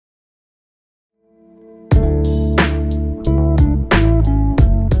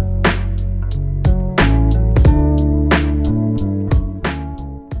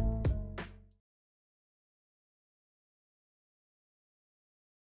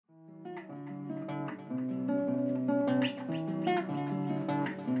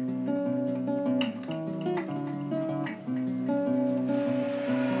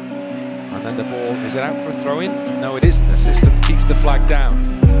the ball. Is it out for a throw-in? No, it isn't. The system keeps the flag down.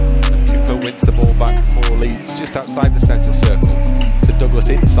 And Cooper wins the ball back for Leeds just outside the centre circle to Douglas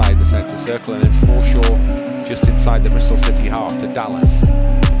inside the centre circle, and then Forshaw just inside the Bristol City half to Dallas.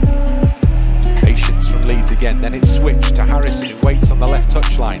 Patience from Leeds again. Then it's switched to Harrison, who waits on the left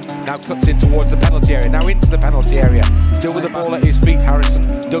touchline. Now cuts in towards the penalty area. Now into the penalty area. Still with the ball at his feet, Harrison.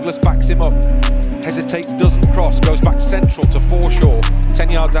 Douglas backs him up. Hesitates, doesn't cross. Goes back central to Forshaw. 10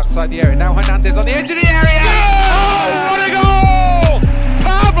 yards outside the area. Now Hernandez on the edge of the area. Oh, what a goal!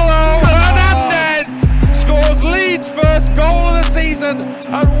 Pablo Hernandez scores Leeds' first goal of the season.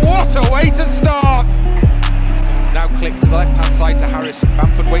 And what a way to start! Now click to the left-hand side to Harrison.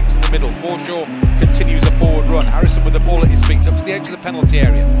 Bamford waits in the middle. Forshaw continues a forward run. Harrison with the ball at his feet up to the edge of the penalty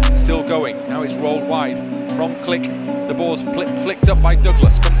area. Still going. Now it's rolled wide. From Click, the ball's flicked up by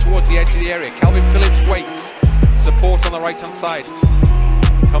Douglas. Comes towards the edge of the area. Calvin Phillips waits. Support on the right-hand side.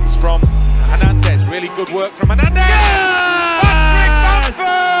 Comes from Hernandez. Really good work from Hernandez. Patrick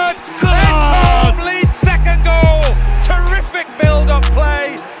Bamford! Home Leeds' second goal. Terrific build-up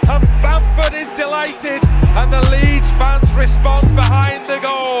play. And Bamford is delighted. And the Leeds fans respond behind the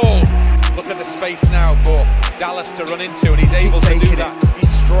goal. Look at the space now for Dallas to run into, and he's able to do that.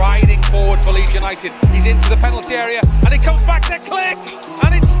 He's striding forward for Leeds United. He's into the penalty area, and it comes back to Click,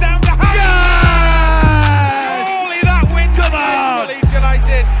 and it's down to Harrison. Only that win for Leeds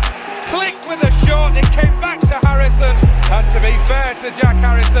United. Click with a shot, it came back to Harrison, and to be fair to Jack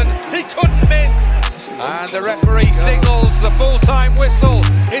Harrison, he couldn't miss. And the referee signals the full-time whistle.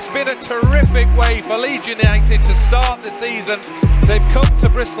 It's been a terrific way for Leeds United to start the season. They've come to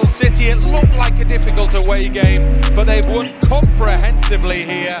Bristol City. It looked like a difficult away game, but they've won comprehensively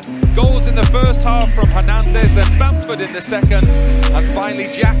here. Goals in the first half from Hernandez, then Bamford in the second, and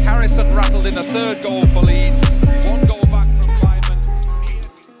finally Jack Harrison rattled in a third goal for Leeds. One goal back from Lyman.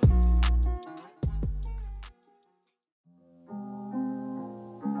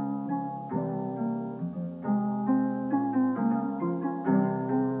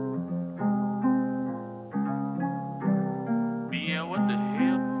 Yeah, what the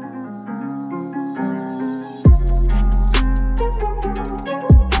hell?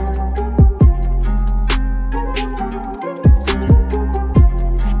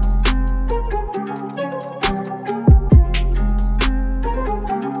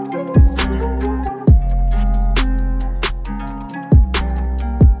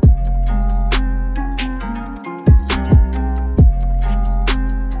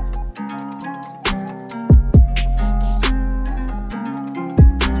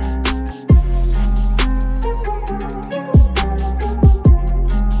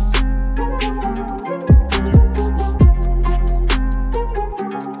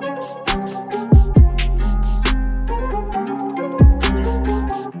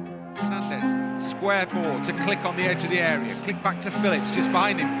 Square ball to Click on the edge of the area. Click back to Phillips, just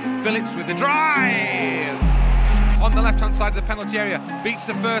behind him. Phillips with the drive! On the left-hand side of the penalty area. Beats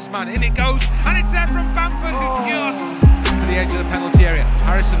the first man. In it goes, and it's there from Bamford, who just to the edge of the penalty area.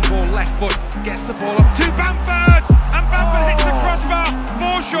 Harrison ball left foot. Gets the ball up to Bamford! And Bamford hits the crossbar.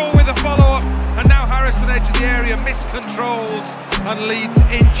 Forshaw with a follow-up. And now Harrison, edge of the area, miscontrols. And Leeds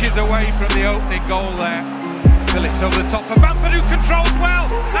inches away from the opening goal there. Phillips over the top for Bamford, who controls well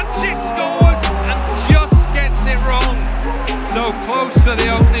and chips forwards and just gets it wrong. So close to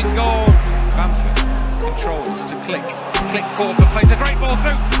the opening goal. Bamford controls to Click. Click caught but plays a great ball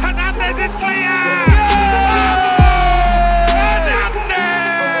through. Hernandez is clear!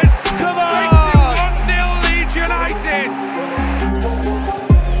 Hernandez! Come on! Makes it 1-0 Leeds United.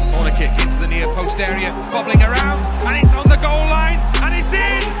 Corner kick into the near post area, bobbling around, and it's on the goal line, and it's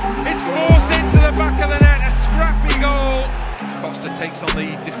in! It's forced into the back of the net. Scrappy goal. Costa takes on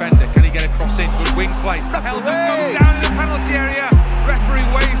the defender. Can he get a cross in? Good wing play. Held up, goes down in the penalty area. Referee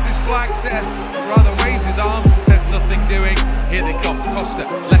waves his flag, waves his arms and says nothing doing. Here they come. Costa,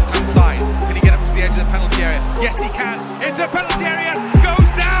 left-hand side. Can he get up to the edge of the penalty area? Yes, he can. Into the penalty area. Goes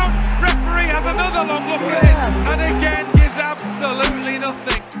down. Referee has another long look at it, and again gives absolutely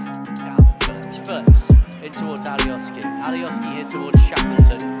nothing. Phillips in towards Alioski. Alioski here towards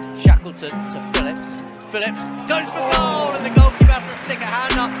Shackleton. Shackleton to Phillips. Phillips goes for goal, and the goalkeeper has to stick a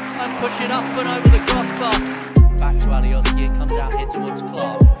hand up and push it up and over the crossbar. Back to Alioski, it comes out here towards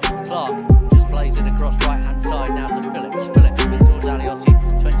Clark. Clark just plays it across right-hand side now to Phillips. Phillips in towards Alioski,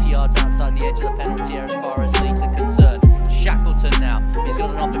 20 yards outside the edge of the penalty area as far as Leeds are concerned. Shackleton now, he's got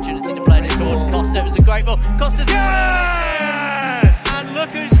an opportunity to play it towards Costa. It was a great ball. Costa's Yes! And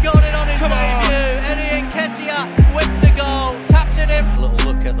look who's got it on his debut. Eddie Nketiah with the goal. Tapped it in. A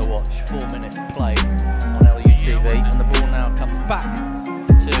little look at the watch. 4 minutes played on LU TV, and the ball now comes back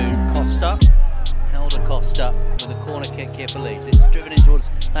to Costa. Foster with a corner kick here for Leeds. It's driven in towards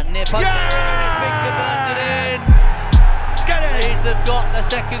that near post. It's been converted in. Leeds have got the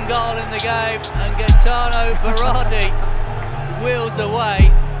second goal in the game, and Gaetano Berardi wheels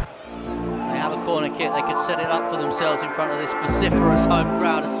away. They have a corner kick, they could set it up for themselves in front of this vociferous home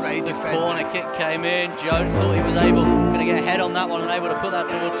crowd. As the corner kick came in, Jones thought he was going to get a head on that one and able to put that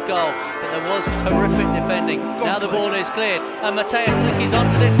towards goal, but there was terrific defending. Now the ball is cleared, and Mateus Klick is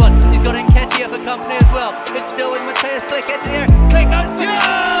onto this one. He's got Nketiah for company as well. It's still with Mateus Klick, into the air. Klick goes for goal!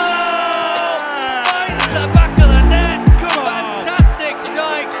 Finds the back of the net. Fantastic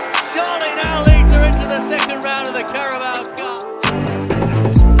strike. Surely now Leeds are into the second round of the Carabao Cup.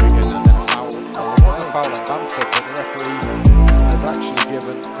 Foul on Bamford, but the referee has actually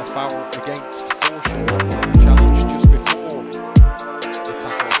given a foul against Forshaw, challenged just before the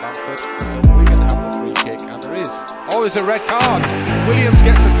tackle on Bamford. So we're going to have a free kick, and there is. Oh, there's a red card. Williams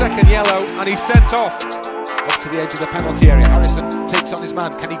gets a second yellow, and he's sent off up to the edge of the penalty area. Harrison takes on his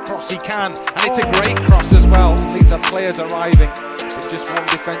man. Can he cross? He can, and it's a great cross as well. Leeds have players arriving. Just one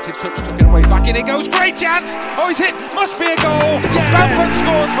defensive touch, took it away. Back in it goes. Great chance. Oh, he's hit. Must be a goal. Yes. Bamford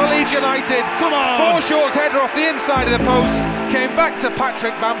scores for Leeds United. Come on. Forshaw's header off the inside of the post came back to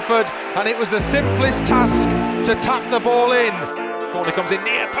Patrick Bamford, and it was the simplest task to tap the ball in. Corner comes in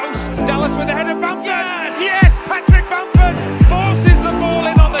near post. Dallas with the header. Bamford. Yes. Patrick Bamford forces the ball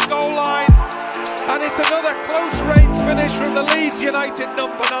in on the goal line, and it's another close range finish from the Leeds United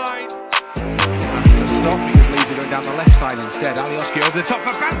number 9. That's to stop because Leeds are going down the left side instead. ALAW over the top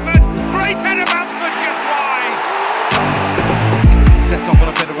for Bamford. Great header, Bamford just wide. Sets off on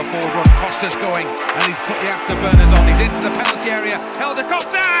a bit of a forward run. Costa's going, and he's put the afterburners on. He's into the penalty area. Held to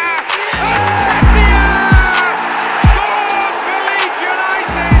Costa. Scores for Leeds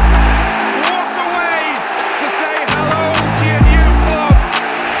United. What a way to say hello to your new club.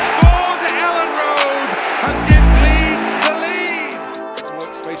 Scores at Elland Road and gives Leeds the lead.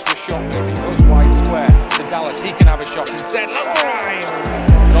 Workspace for a shot there. He goes wide square to Dallas. He can have a shot instead. Long drive.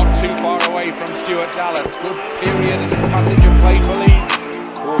 Not too far away from Stuart Dallas. Good period and passage of play for Leeds.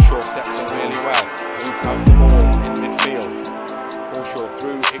 Forshaw steps on really well. Leeds have the ball in midfield. Forshaw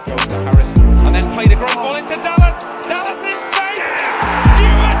through, it goes to Harrison. And then played a great ball into Dallas. Dallas in space.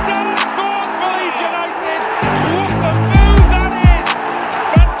 Stuart Dallas scores for Leeds United. What a move that is.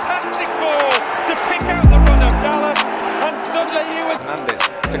 Fantastic ball to pick out the run of Dallas. And suddenly he was... Hernandez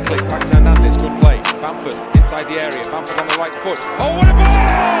to Klick, back to Hernandez. Good play. Bamford inside the area. Bamford on the right foot. Oh, what a ball!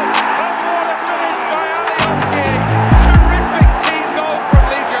 And what a finish by ALAW. Terrific team goal from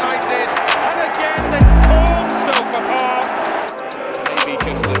Leeds United. And again, they torn Stoke apart. Maybe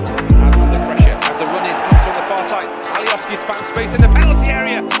just to add to the pressure as the run-in comes from the far side. ALAW's found space in the penalty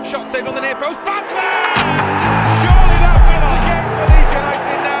area. Shot saved on the near post. Bamford! Surely that wins the game for Leeds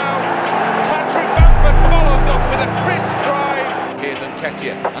United now. Patrick Bamford follows up with a crisp drive. Here's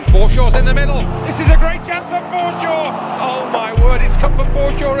Nketiah, and Forshaw's in the middle. This is a great chance for Forshaw. Oh my word, it's come for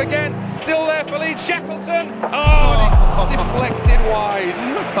Forshaw again. Still there for Leeds. Shackleton. Oh, it's deflected wide.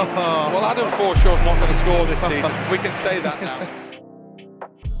 Well, Adam Forshaw's not going to score this season. We can say that now.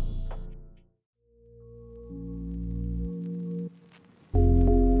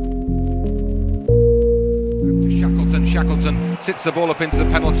 Shackleton sits the ball up into the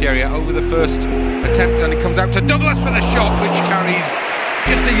penalty area over the first attempt, and it comes out to Douglas for the shot, which carries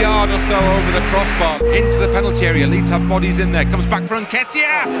just a yard or so over the crossbar into the penalty area. Leeds have bodies in there. Comes back for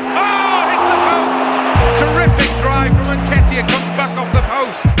Nketiah. Oh, hits the post. Terrific drive from Nketiah. Comes back off the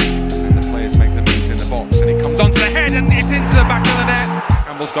post. And the players make the moves in the box, and it comes onto the head, and it's into the back of the net.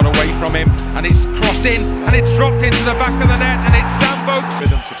 Campbell's got away from him, and it's crossed in, and it's dropped into the back of the net, and it's Sam Vokes.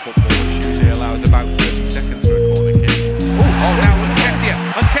 Rhythm to football, which usually allows about 30 seconds for a corner kick. Oh, now Nketiah,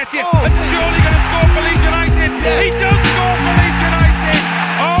 and surely going to score for Leeds United. Yes. He does score for Leeds United.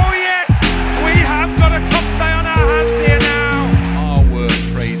 Oh yes, we have got a cup tie on our hands here now. Our word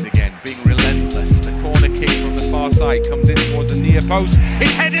phrase again, being relentless. The corner kick from the far side comes in towards the near post.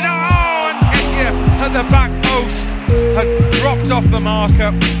 It's headed, oh, Nketiah at the back post had dropped off the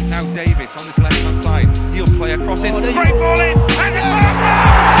marker. Now Davis on this left hand side, he'll play a cross in. Great ball in, and it's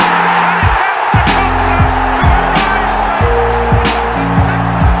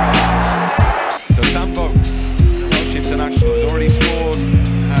International has already scored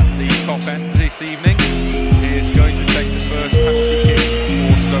at the top end this evening. He is going to take the first penalty kick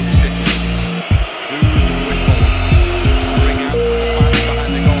for Stoke City. Boos and whistles ring out from the fans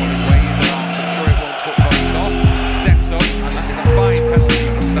behind the goal and wave their arms. I'm sure it won't put Vokes off. Steps up, and that is a fine penalty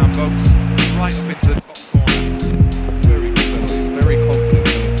from Sam Vokes, right up into the top corner. Very good penalty, very confident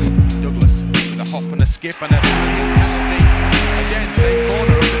penalty. Douglas with a hop and a skip and a penalty. Again, same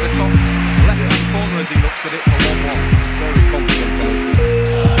corner up at the top left-hand corner as he looks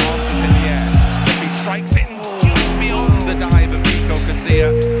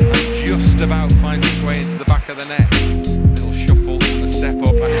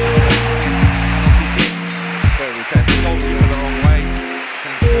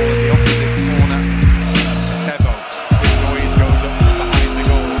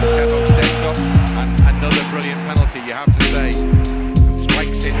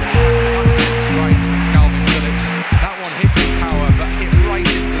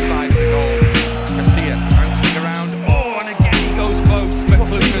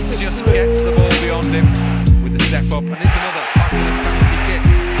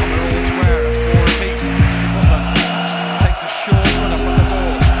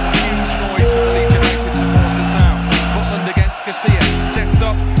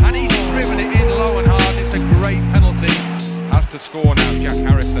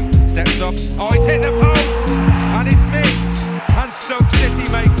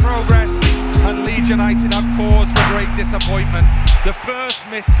City make progress, and Leeds United have cause for great disappointment. The first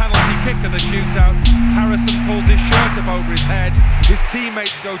missed penalty kick of the shootout, Harrison pulls his shirt up over his head, his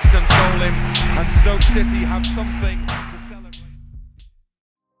teammates go to console him, and Stoke City have something to celebrate.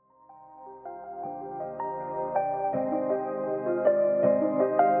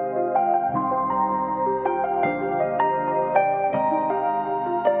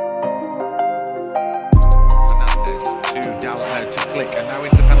 To Click, and now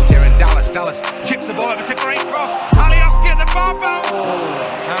into the penalty area, and Dallas chips the ball up, it's a great cross, Alioski at the far post,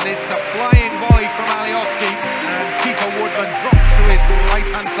 and it's a flying volley from Alioski, and keeper Woodman drops to his right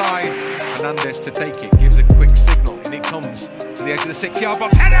hand side. Hernandez to take it, gives a quick signal, and it comes to the edge of the 6-yard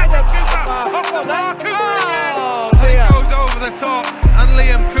box, header from Cooper, off the mark, Cooper and it goes over the top, and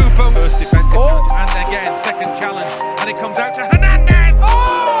Liam Cooper, first defensive challenge, and again second challenge, and it comes out to Hernandez,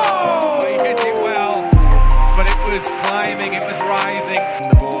 he hit it well, but it was climbing, it was rising,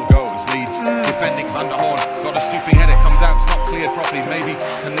 and the ball goes. Leeds defending Van der Horn, got a stooping header, comes out, it's not cleared properly, maybe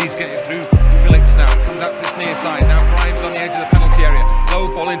can Leeds get it through? Phillips now, comes out to this near side, now Grimes on the edge of the penalty area, low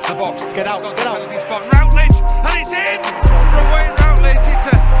ball into the box, get out, penalty spot, Routledge, and it's in! From Wayne Routledge,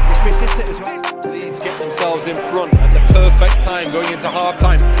 it's missed it as well. Leeds get themselves in front at the perfect time, going into half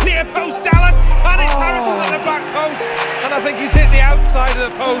time, near post Dallas, and it's Harrison at the back post, and I think he's hit the outside of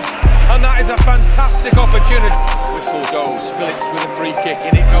the post, and that is a fantastic opportunity. Whistle goes, Phillips with a free kick,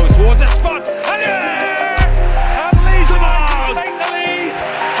 and it goes towards a spot, and Leeds United take the lead,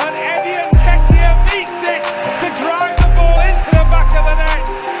 and Eddie and Nketiah meets it to drive the ball into the back of the net.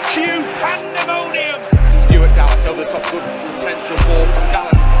 Cue pandemonium. Stuart Dallas over the top, good potential ball from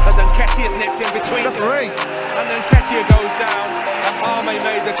Dallas, as Nketiah's nipped in between the three, and then Nketiah goes down, and Arme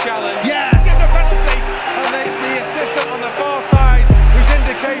made the challenge. Yes! Gives a penalty, and it's the assistant on the far side who's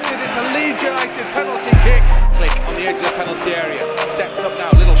indicated it's a Leeds United penalty kick. Click on the edge of the penalty area, steps up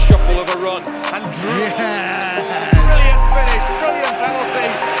now, little shuffle of a run, and Drew. Yes. Brilliant finish, brilliant penalty,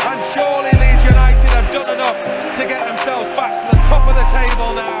 and surely Leeds United have done enough to get themselves back to the top of the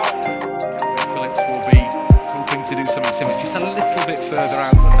table now. Phillips will be hoping to do something similar, just a little bit further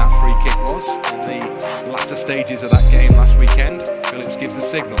out than that free kick was in the latter stages of that game last weekend. Phillips gives the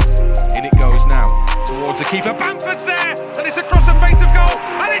signal, in it goes now, towards the keeper, Bamford's there, and it's across the face of goal,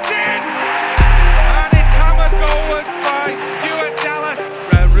 and it's in! And it's hammered goalwards by Stuart Dallas.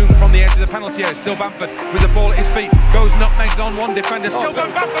 Room from the edge of the penalty area, still Bamford with the ball at his feet, goes nutmegs on one defender, still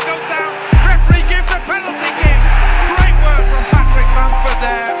Bamford goes down, referee gives a penalty kick, great work from Patrick Bamford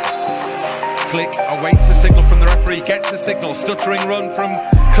there. Click awaits the signal from the referee, gets the signal, stuttering run from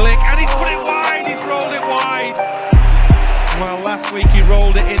Click, and he's put it wide, he's rolled it wide. Well, last week he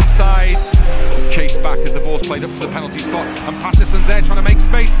rolled it inside, chased back as the ball's played up to the penalty spot, and Patterson's there trying to make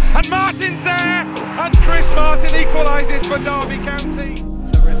space, and Martin's there, and Chris Martin equalises for Derby County.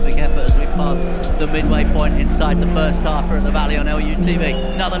 Terrific effort as we pass the midway point inside the first half here at the Valley on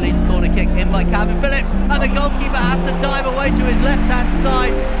LUTV. Another Leeds corner kick in by Calvin Phillips, and the goalkeeper has to dive away to his left-hand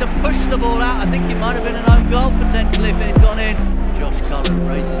side to push the ball out. I think it might have been an own goal potentially if it had gone in. Josh Cullen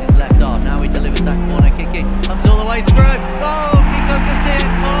raises his left arm, now he delivers that corner kick in, comes all the way through, Peacocks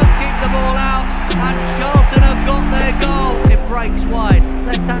can't keep the ball out, and Charlton have got their goal. It breaks wide,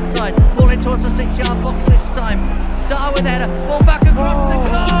 left hand side, ball in towards the 6-yard box this time, Sar with the header, ball back across the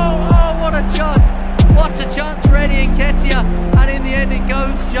goal, what a chance for Eddie and Nketiah, and in the end it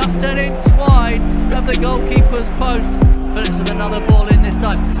goes just an inch wide of the goalkeeper's post. Phillips with another ball in this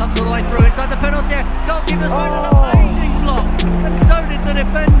time, comes all the way through inside the penalty area, goalkeeper's made an amazing block, and so did the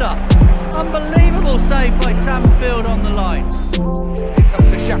defender. Unbelievable save by Sam Field on the line. It's up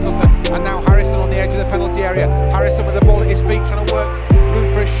to Shackleton, and now Harrison on the edge of the penalty area. Harrison with the ball at his feet, trying to work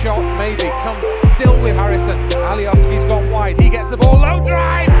room for a shot, maybe. Come still with Harrison. Alioski's gone wide, he gets the ball, low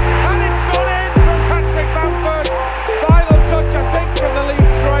drive, and it's gone in from Patrick Bamford. Final touch, I think, from the lead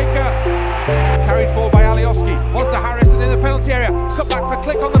striker. Carried forward by Alioski, on to Harrison in the penalty area. Cut back for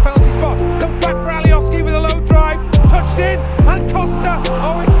Click on the penalty spot. Comes back for Alioski with a low drive, touched in, and Costa,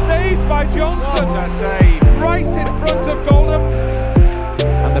 it's saved by Johnson. What a save. Right in front of Goldham.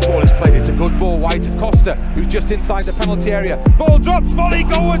 And the ball is played, it's a good ball wide to Costa, who's just inside the penalty area. Ball drops, volley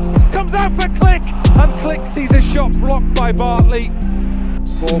goalwards, comes out for Click, and Click sees a shot blocked by Bartley.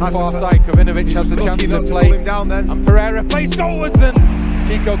 Ball far side, Krovinovic has the chance to play, and Pereira plays goalwards, and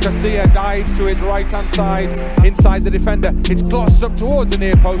Kiko Casilla dives to his right hand side, inside the defender. It's glossed up towards the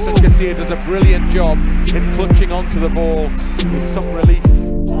near post, and Casilla does a brilliant job in clutching onto the ball with some relief.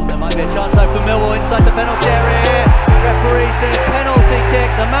 There might be a chance though for Millwall inside the penalty area here. Referee says penalty kick.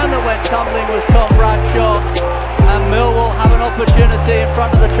 The man that went tumbling was Tom Bradshaw, and Millwall have an opportunity in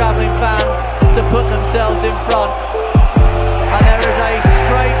front of the travelling fans to put themselves in front, and there is a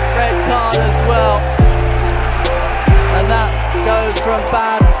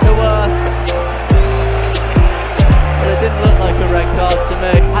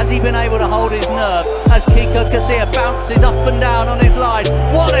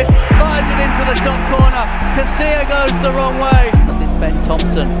Garcia goes the wrong way. It's Ben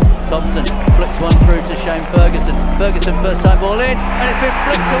Thompson. Thompson flicks one through to Shane Ferguson. Ferguson first time ball in, and it's been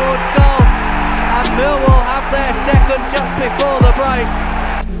flicked towards goal. And Millwall have their second just before the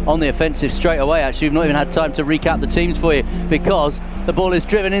break. On the offensive straight away, actually, we've not even had time to recap the teams for you because the ball is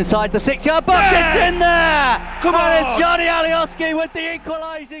driven inside the 6-yard box. Yes! It's in there! Come on! And it's Johnny Alioski with the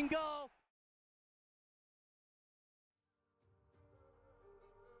equalising goal.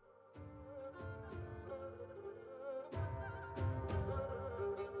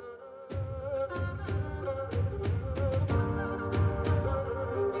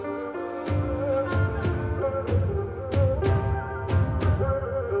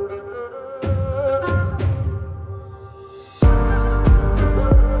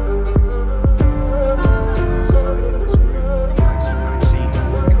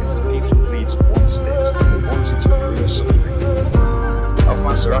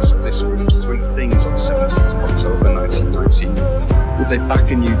 Asked this room 3 things on 17th of October 1919. Would they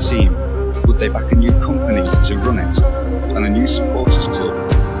back a new team? Would they back a new company to run it? And a new supporters club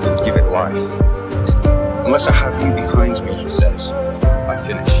that would give it life? Unless I have you behind me, he says, I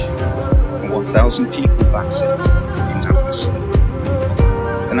finish. And 1,000 people backed it unanimously.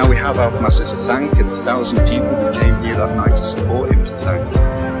 And now we have Alfmassa to thank, and 1,000 people who came here that night to support him to thank.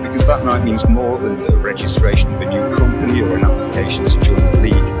 Because that night means more than the registration of a new company or an application to join the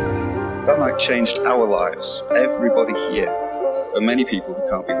league. That night changed our lives, everybody here, and many people who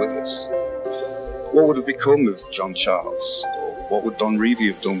can't be with us. What would have become of John Charles? Or what would Don Revie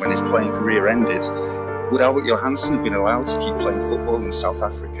have done when his playing career ended? Would Albert Johansson have been allowed to keep playing football in South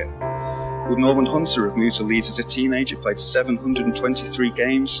Africa? Would Norman Hunter have moved to Leeds as a teenager, played 723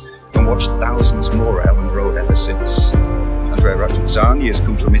 games, and watched thousands more at Elland Road ever since? Andrea Radrizzani has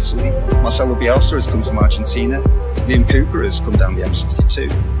come from Italy, Marcelo Bielsa has come from Argentina, Liam Cooper has come down the M62.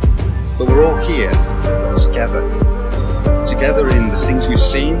 But we're all here, together. Together in the things we've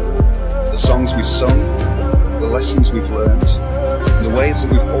seen, the songs we've sung, the lessons we've learned, and the ways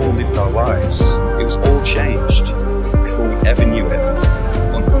that we've all lived our lives. It was all changed before we ever knew it,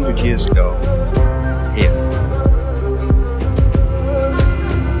 100 years ago, here.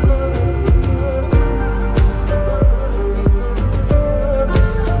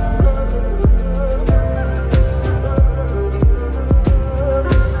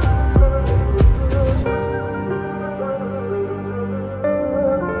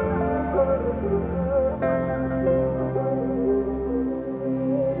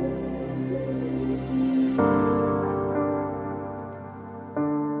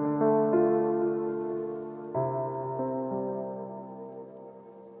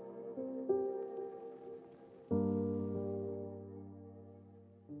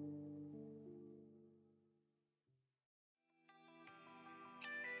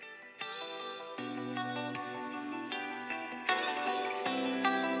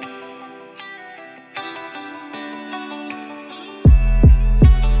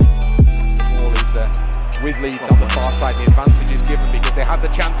 With Leeds on the far side, the advantage is given because they have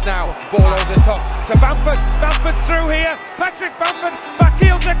the chance now. Ball over the top to Bamford. Bamford's through here. Patrick Bamford,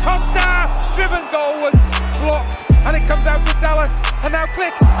 backheel to Costa. Driven goalwards, blocked, and it comes out to Dallas. And now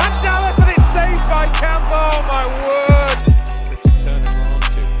Click, and Dallas, and it's saved by Camp. Oh my word! To turn around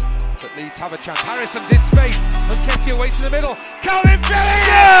to, but Leeds have a chance. Harrison's in space, and Ketty waits in the middle. Calvin Phillips!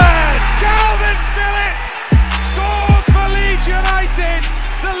 Yes! Calvin Phillips scores for Leeds United.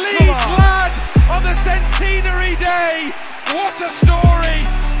 The Leeds lad on the centenary day. What a story!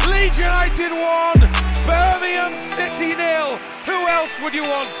 Leeds United 1, Birmingham City 0. Who else would you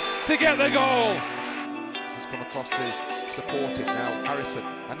want to get the goal? This has come across to support it now. Harrison,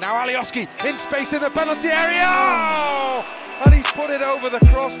 and now Alioski in space in the penalty area. Oh! And he's put it over the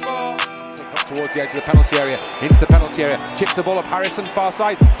crossbar. Up towards the edge of the penalty area, into the penalty area, chips the ball up. Harrison far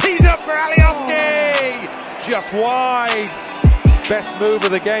side, tees up for Alioski. Just wide. Best move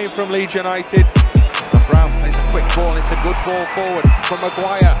of the game from Leeds United. And Brown plays a quick ball, it's a good ball forward from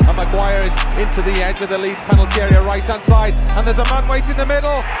Maguire, and Maguire is into the edge of the Leeds penalty area, right hand side, and there's a man waiting in the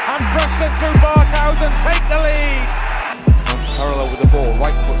middle, and Preston through Barkhausen take the lead. Stands parallel with the ball,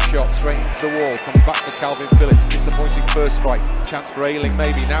 right foot shot straight into the wall, comes back to Calvin Phillips, disappointing first strike, chance for Ayling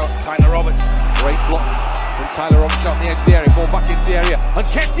maybe, now Tyler Roberts, great block from Tyler Roberts, shot on the edge of the area, ball back into the area, and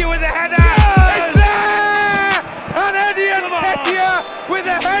Ketty with a header! Yes! It's there! And Eddie Nketiah with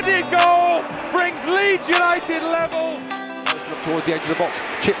a headed goal brings Leeds United level. Up towards the edge of the box,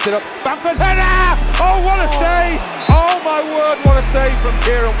 chips it up, Bamford header! Oh, what a save! Oh my word, what a save from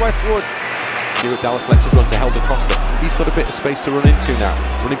Kieran Westwood. Stuart Dallas lets it run to Helder Costa. He's got a bit of space to run into now.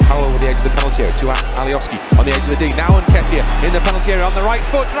 Running parallel with the edge of the penalty area to Alioski on the edge of the D. Now Nketiah in the penalty area on the right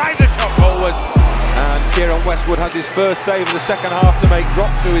foot, drives the shot forwards. And Kieran Westwood has his first save of the second half to make.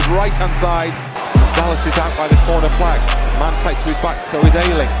 Drop to his right hand side. Dallas is out by the corner flag. Man tight to his back, so is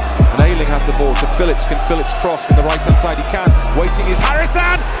Ayling. And Ayling has the ball to Phillips. Can Phillips cross from the right hand side? He can. Waiting is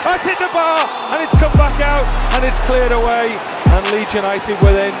Harrison. Has hit the bar and it's come back out and it's cleared away. And Leeds United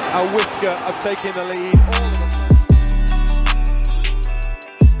within a whisker of taking the lead.